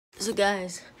So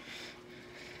guys,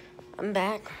 I'm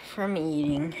back from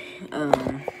eating.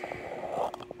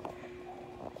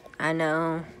 I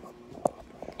know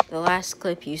the last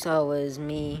clip you saw was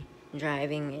me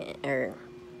driving, or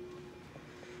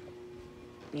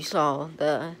you saw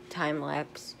the time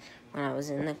lapse when I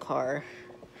was in the car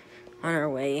on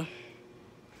our way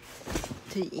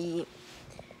to eat.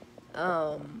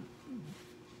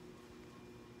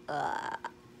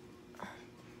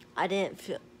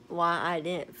 I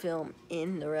didn't film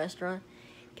in the restaurant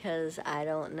because I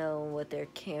don't know what their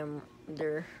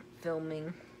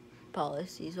filming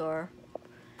policies are.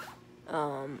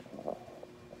 And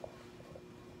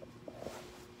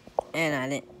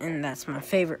that's my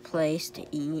favorite place to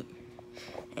eat,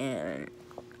 and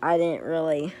I didn't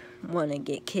really want to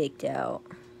get kicked out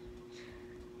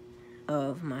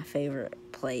of my favorite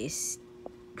place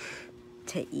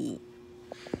to eat.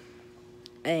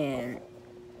 And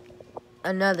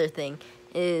another thing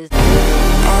is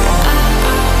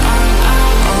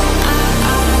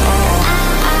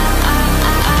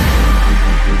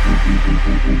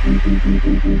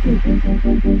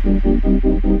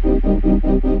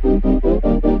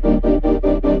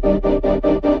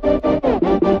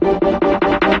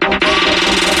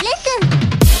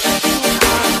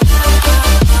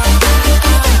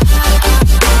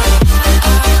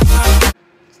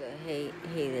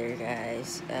hey there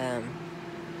guys.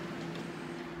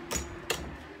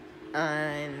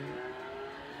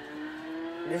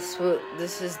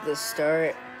 This is the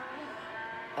start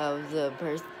of the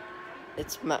birth.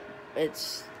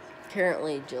 It's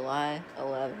currently July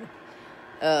 11th.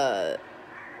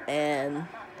 And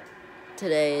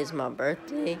today is my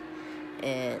birthday,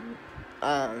 and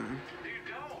I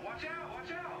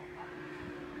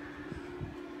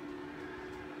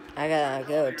gotta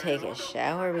go take a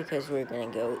shower because we're gonna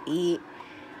go eat,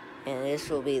 and this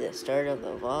will be the start of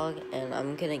the vlog. And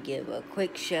I'm gonna give a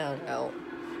quick shout out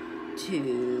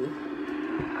to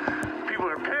people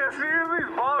are pissed. These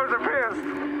ballers are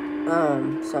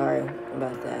pissed. Sorry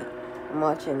about that. I'm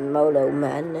watching Moto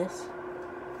Madness.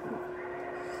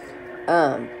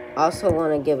 Also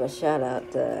want to give a shout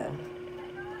out to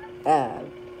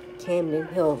Camden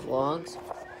Hill Vlogs.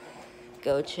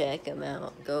 Go check him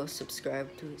out. Go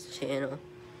subscribe to his channel.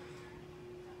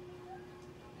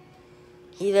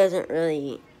 He doesn't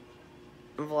really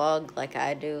vlog like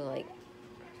I do, like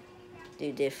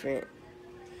do different.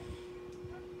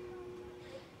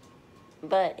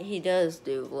 But he does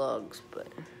do vlogs,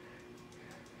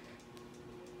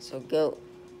 so go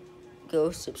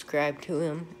subscribe to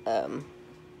him.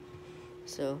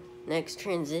 So next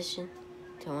transition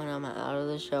to when I'm out of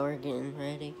the shower getting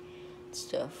ready and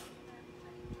stuff.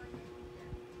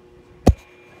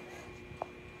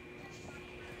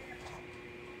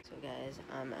 So guys,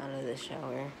 I'm out of the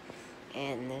shower,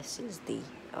 and this is the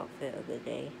outfit of the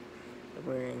day. I'm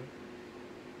wearing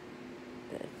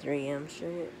the 3M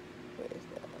shirt with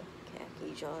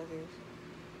khaki joggers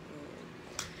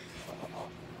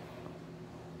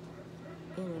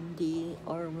and AMD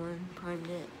R1 Prime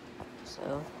Knit.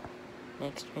 So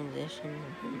next transition,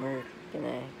 we're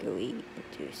gonna go eat and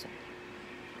do something.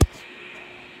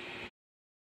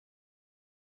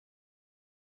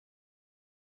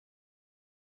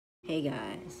 Hey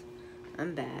guys,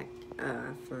 I'm back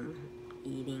from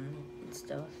eating and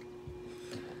stuff,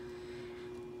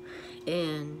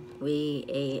 and we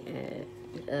ate at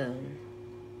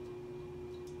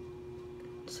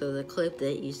so the clip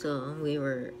that you saw, it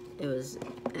was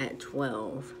at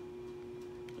 12,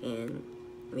 and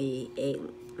me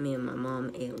and my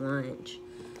mom ate lunch.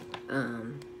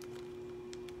 And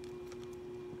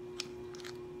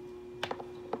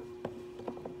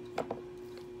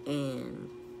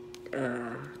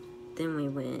then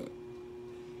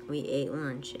we ate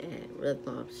lunch at Red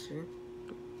Lobster.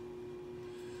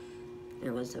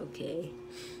 It was okay.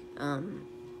 Now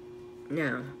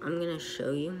I'm gonna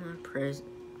show you my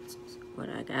presents, what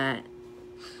I got.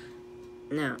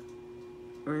 Now,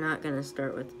 we're not gonna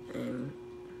start with,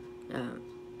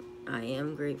 I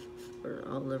am grateful for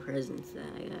all the presents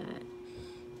that I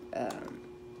got.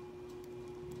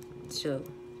 So,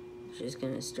 just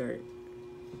gonna start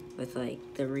with, like,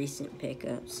 the recent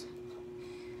pickups.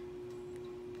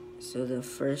 So the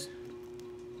first,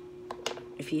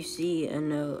 if you see a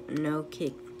no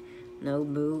kick, no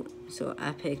boot, so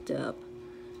I picked up,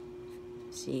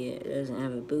 see, it doesn't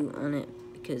have a boot on it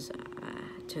because I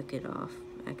took it off,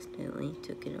 accidentally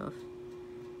took it off.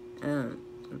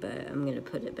 But I'm gonna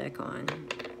put it back on.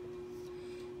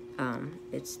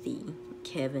 It's the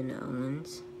Kevin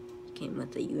Owens. Came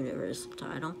with the Universal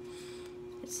title.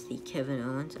 It's the Kevin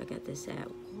Owens. I got this at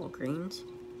Walgreens.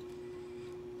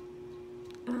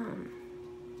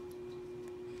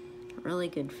 Really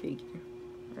good figure.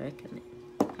 Recommend.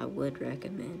 I would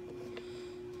recommend.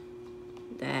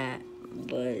 That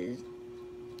was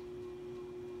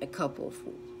a couple of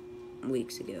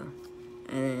weeks ago.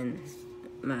 And then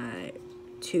my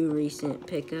 2 recent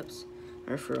pickups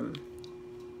are from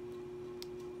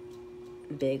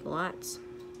Big Lots.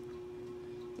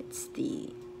 It's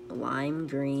the lime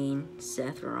green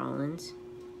Seth Rollins.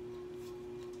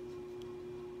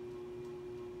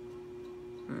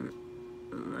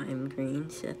 Lime green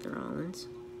Seth Rollins.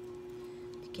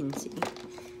 You can see.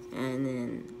 And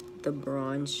then the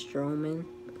Braun Strowman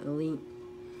Elite.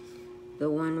 The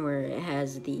one where it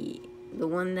has the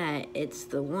one that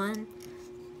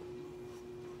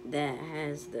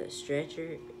has the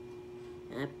stretcher.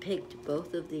 And I picked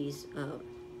both of these up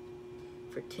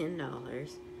for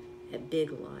 $10 at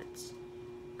Big Lots.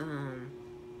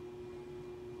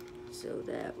 So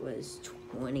that was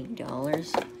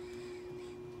 $20.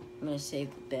 I'm gonna save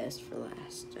the best for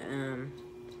last.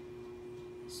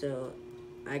 So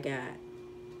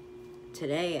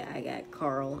today I got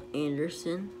Carl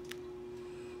Anderson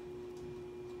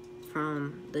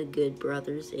from the Good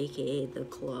Brothers, aka The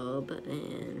Club,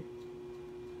 and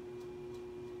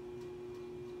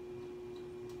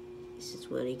this is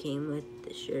what he came with,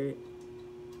 the shirt.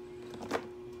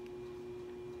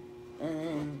 And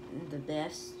then the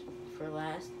best for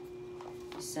last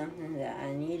is something that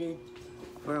I needed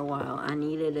for a while. I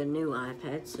needed a new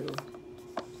iPad, so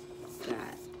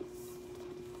got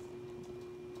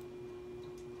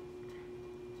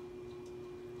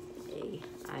a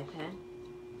iPad.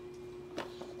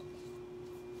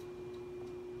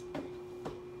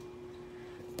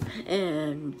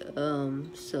 And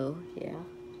so yeah,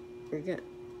 we're good.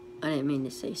 I didn't mean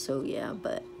to say so yeah,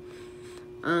 but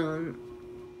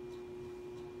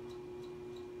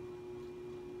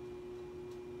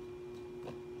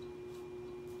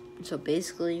so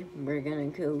basically we're gonna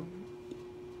go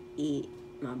eat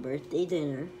my birthday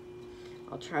dinner.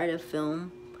 I'll try to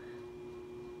film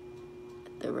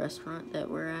at the restaurant that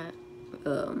we're at.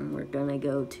 We're gonna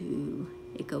go to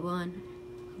Ichabod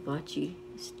Hibachi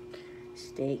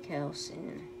Steakhouse,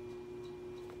 and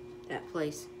that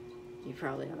place, you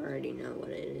probably already know what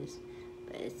it is,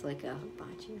 but it's like a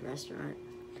hibachi restaurant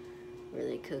where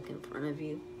they cook in front of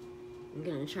you. I'm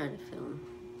gonna try to film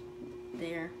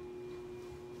there,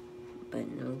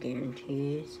 but no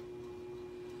guarantees.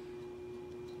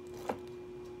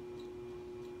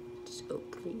 So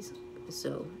please,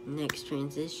 next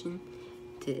transition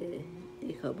to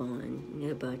Ichabod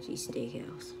Hibachi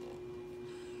Steakhouse.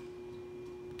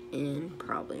 And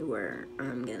probably where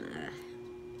I'm gonna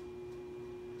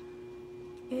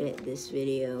edit this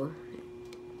video,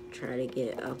 try to get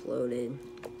it uploaded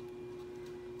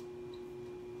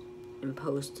and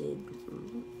posted.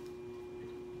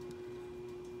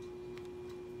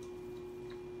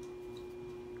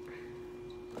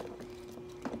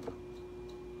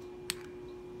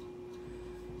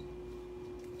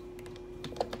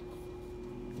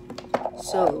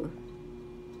 So,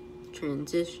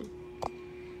 transition.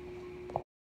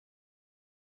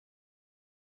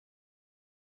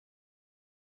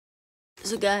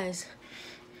 So guys,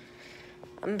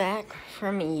 I'm back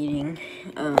from eating.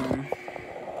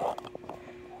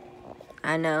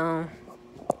 I know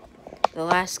the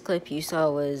last clip you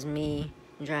saw was me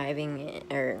driving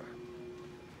it, or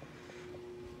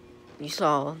you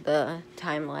saw the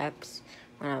time lapse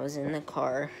when I was in the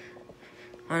car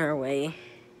on our way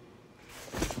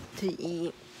to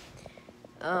eat.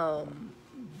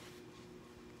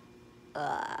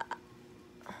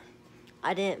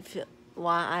 I didn't feel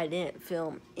why I didn't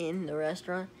film in the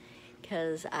restaurant,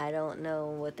 because I don't know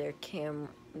what their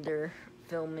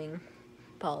filming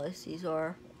policies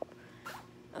are.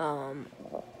 And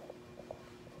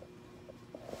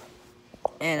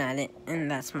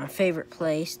that's my favorite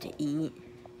place to eat,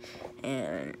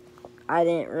 and I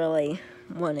didn't really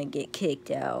want to get kicked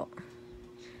out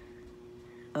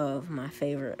of my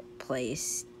favorite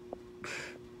place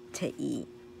to eat.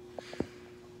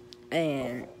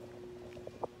 And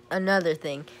another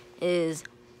thing is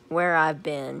where I've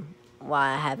been, why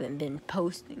I haven't been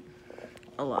posting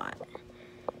a lot.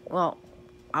 Well,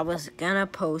 I was gonna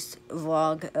post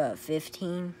vlog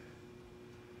 15,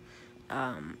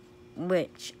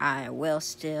 which I will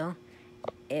still.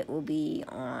 It will be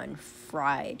on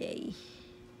Friday.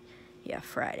 Yeah,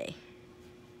 Friday.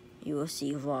 You will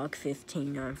see vlog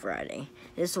 15 on Friday.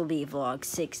 This will be vlog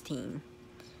 16.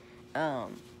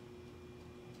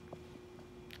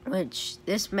 Which,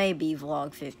 this may be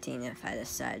vlog 15 if I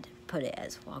decide to put it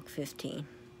as vlog 15.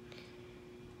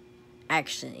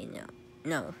 Actually,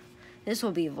 no. This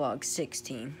will be vlog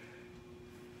 16.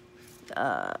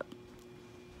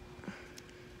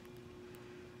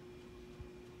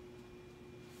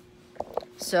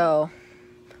 So,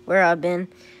 where I've been,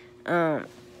 I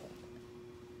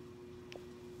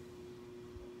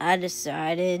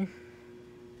decided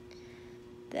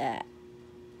that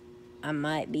I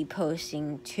might be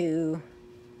posting two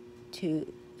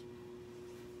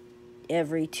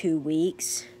every 2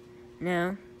 weeks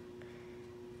now.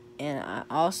 And I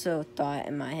also thought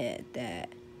in my head that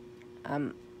I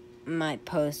might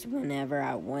post whenever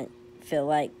I feel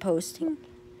like posting.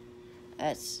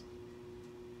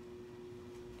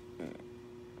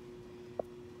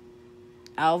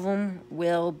 Album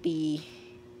will be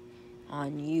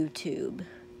on YouTube.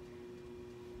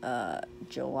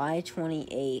 July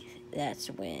 28th.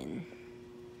 That's when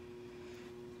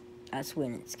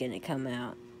it's gonna come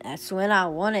out. That's when I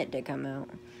want it to come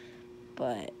out.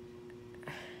 But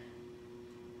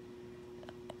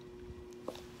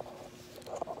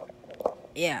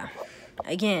yeah.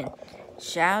 Again,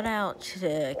 shout out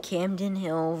to Camden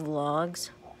Hill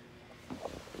Vlogs.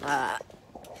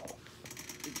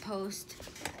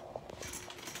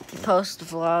 Post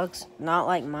vlogs, not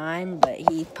like mine, but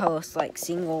he posts like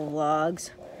single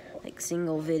vlogs, like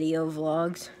single video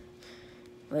vlogs,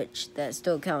 which that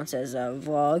still counts as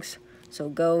vlogs. So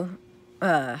go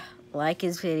like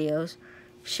his videos,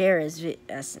 share his share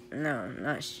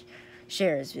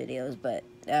his videos, but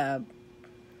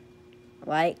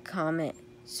like, comment,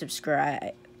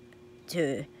 subscribe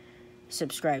to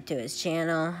his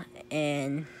channel,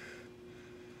 and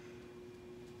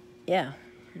yeah.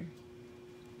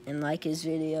 And like his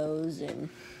videos, and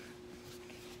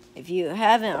if you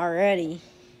haven't already,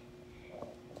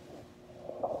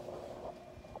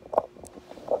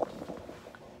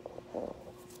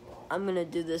 I'm gonna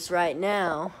do this right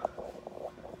now.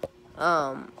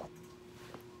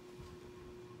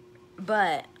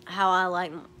 But how I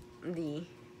like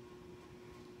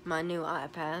my new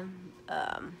iPad,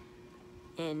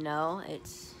 and no,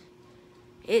 it's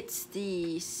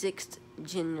the 6th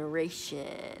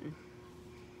generation.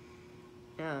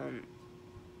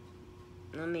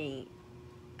 Let me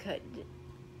cut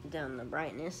down the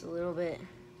brightness a little bit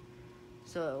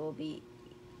so it will be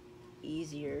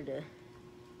easier to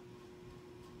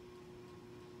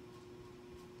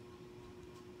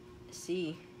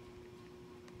see.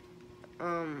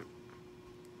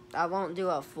 I won't do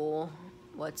a full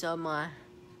what's on my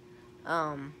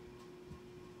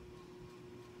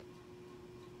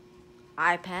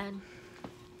iPad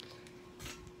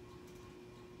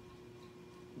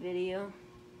video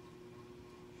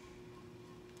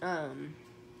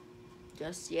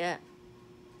just yet.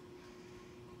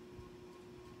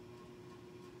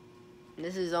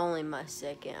 This is only my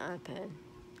second iPad.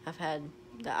 I've had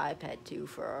the iPad 2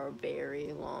 for a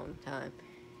very long time.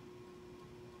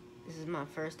 This is my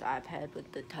first iPad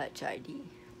with the Touch ID.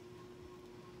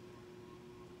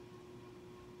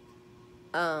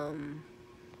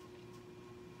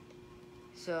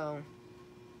 So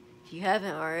if you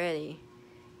haven't already,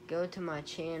 go to my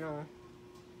channel,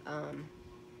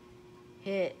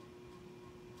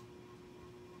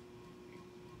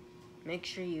 make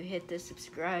sure you hit the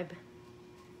subscribe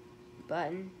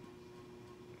button.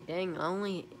 Dang, I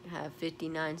only have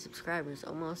 59 subscribers,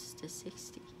 almost to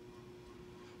 60.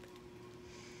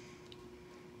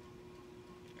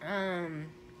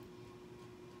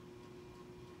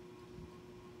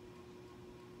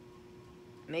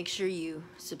 Make sure you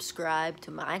subscribe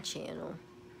to my channel.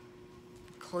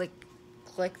 Click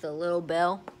the little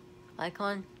bell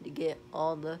icon to get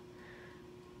the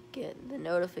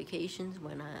notifications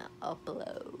when I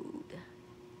upload.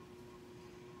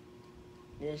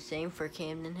 The same for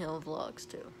Camden Hill Vlogs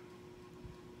too.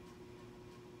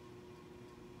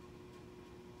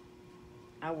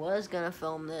 I was gonna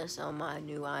film this on my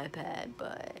new iPad,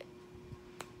 but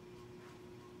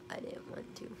I didn't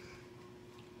want to.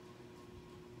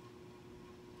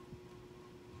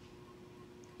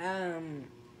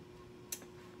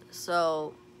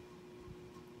 So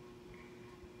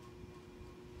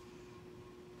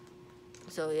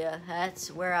yeah, that's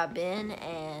where I've been,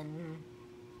 and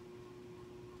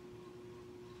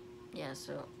yeah,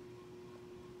 so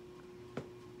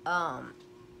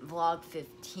vlog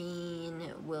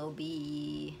 15 will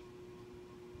be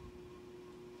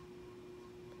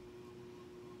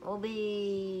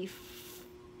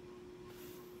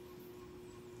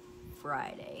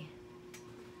Friday.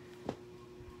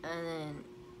 And then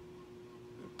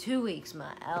in 2 weeks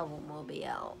my album will be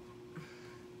out.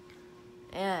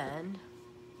 And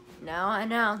now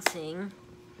announcing,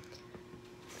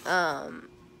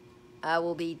 I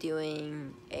will be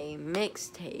doing a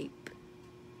mixtape.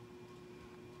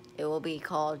 It will be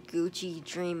called Gucci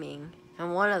Dreaming,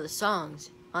 and one of the songs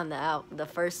on the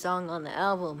first song on the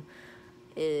album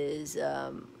is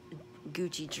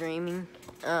Gucci Dreaming.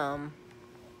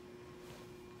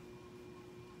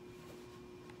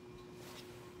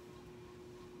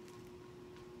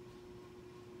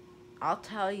 I'll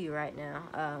tell you right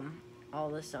now, all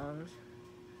the songs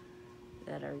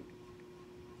that are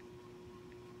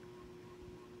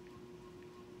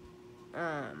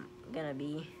gonna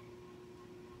be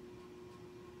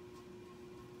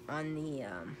on the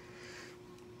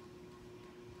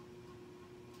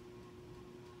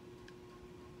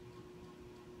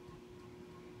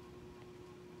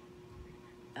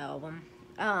album.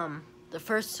 The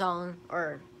first song,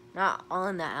 or not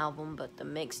on the album, but the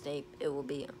mixtape, it will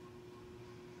be.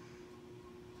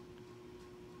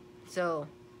 So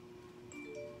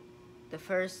the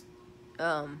first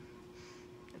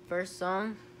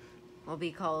song will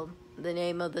be called, the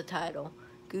name of the title,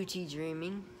 Gucci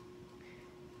Dreaming.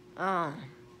 And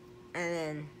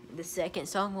then the second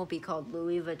song will be called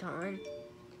Louis Vuitton.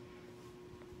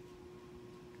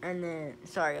 And then,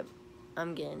 sorry,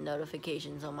 I'm getting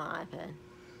notifications on my iPad.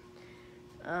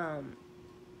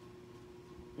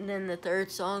 Then the third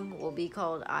song will be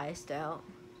called Iced Out.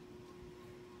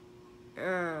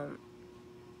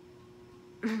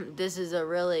 This is a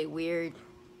really weird,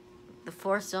 the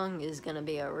fourth song is gonna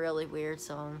be a really weird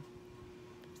song.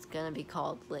 It's gonna be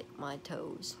called Lick My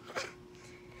Toes.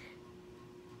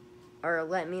 Or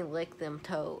Let Me Lick Them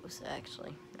Toes,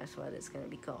 actually. That's what it's gonna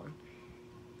be called.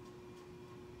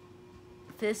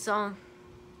 Fifth song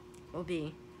will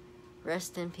be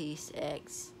Rest in Peace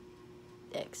X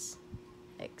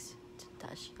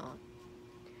Tentacion.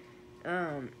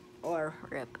 Or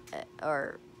RIP,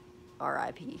 or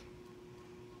RIP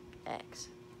X.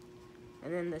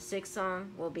 And then the sixth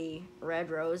song will be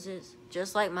Red Roses.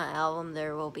 Just like my album,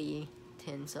 there will be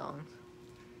 10 songs.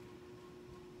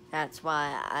 That's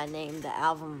why I named the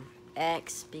album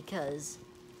X, because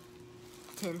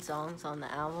 10 songs on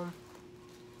the album.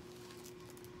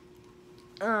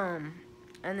 And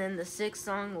then the sixth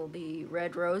song will be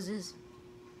Red Roses.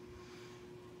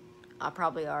 I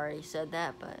probably already said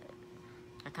that, but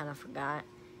I kind of forgot.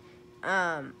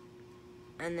 And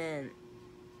then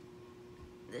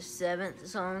the seventh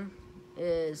song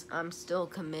is I'm Still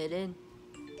Committed.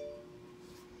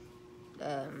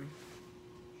 And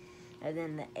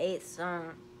then the eighth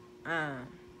song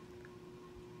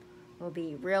will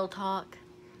be Real Talk.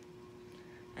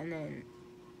 And then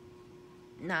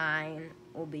 9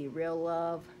 will be Real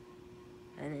Love.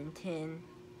 And then 10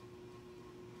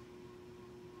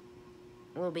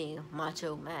 will be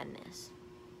Macho Madness.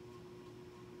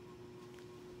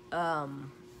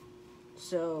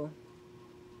 So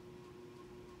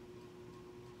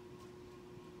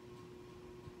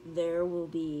there will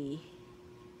be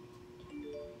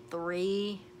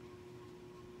 3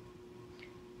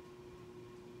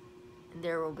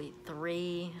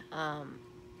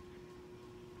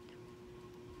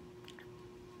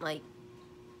 like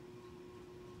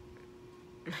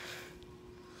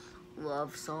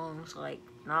love songs, like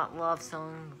not love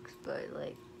songs, but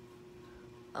like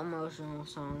emotional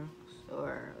songs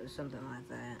or something like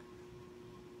that.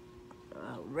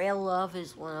 Real Love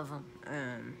is one of them.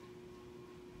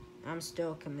 I'm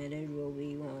Still Committed will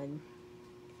be one.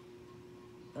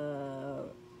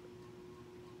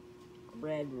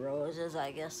 Red Roses,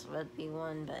 I guess, would be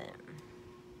one, but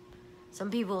some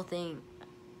people think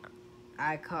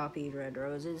I copied Red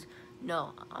Roses.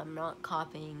 No, I'm not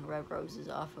copying Red Roses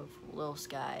off of Lil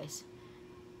Skies.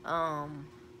 I'm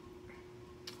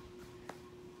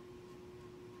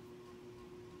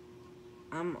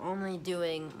only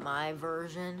doing my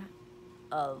version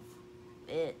of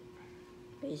it,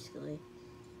 basically.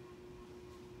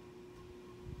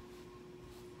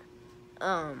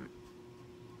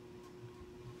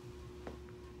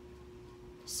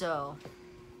 So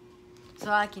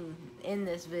I can end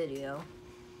this video.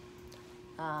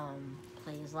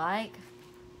 Please like,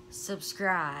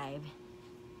 subscribe,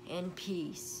 and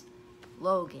peace.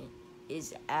 Logan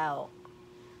is out.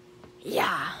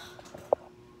 Yeah.